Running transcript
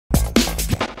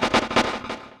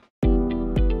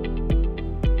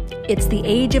It's the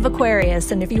age of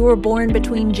Aquarius, and if you were born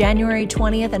between January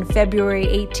 20th and February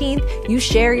 18th, you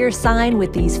share your sign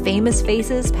with these famous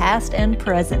faces, past and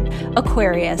present.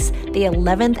 Aquarius, the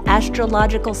 11th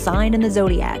astrological sign in the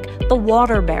Zodiac, the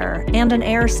water bearer, and an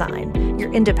air sign.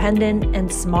 You're independent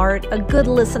and smart, a good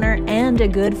listener, and a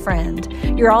good friend.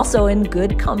 You're also in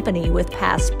good company with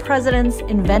past presidents,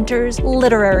 inventors,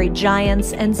 literary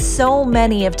giants, and so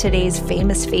many of today's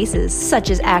famous faces, such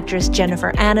as actress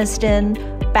Jennifer Aniston,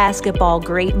 basketball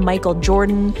great Michael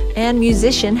Jordan, and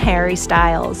musician Harry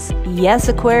Styles. Yes,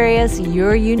 Aquarius,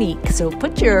 you're unique, so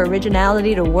put your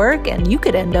originality to work and you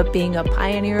could end up being a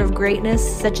pioneer of greatness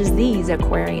such as these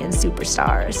Aquarian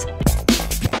superstars.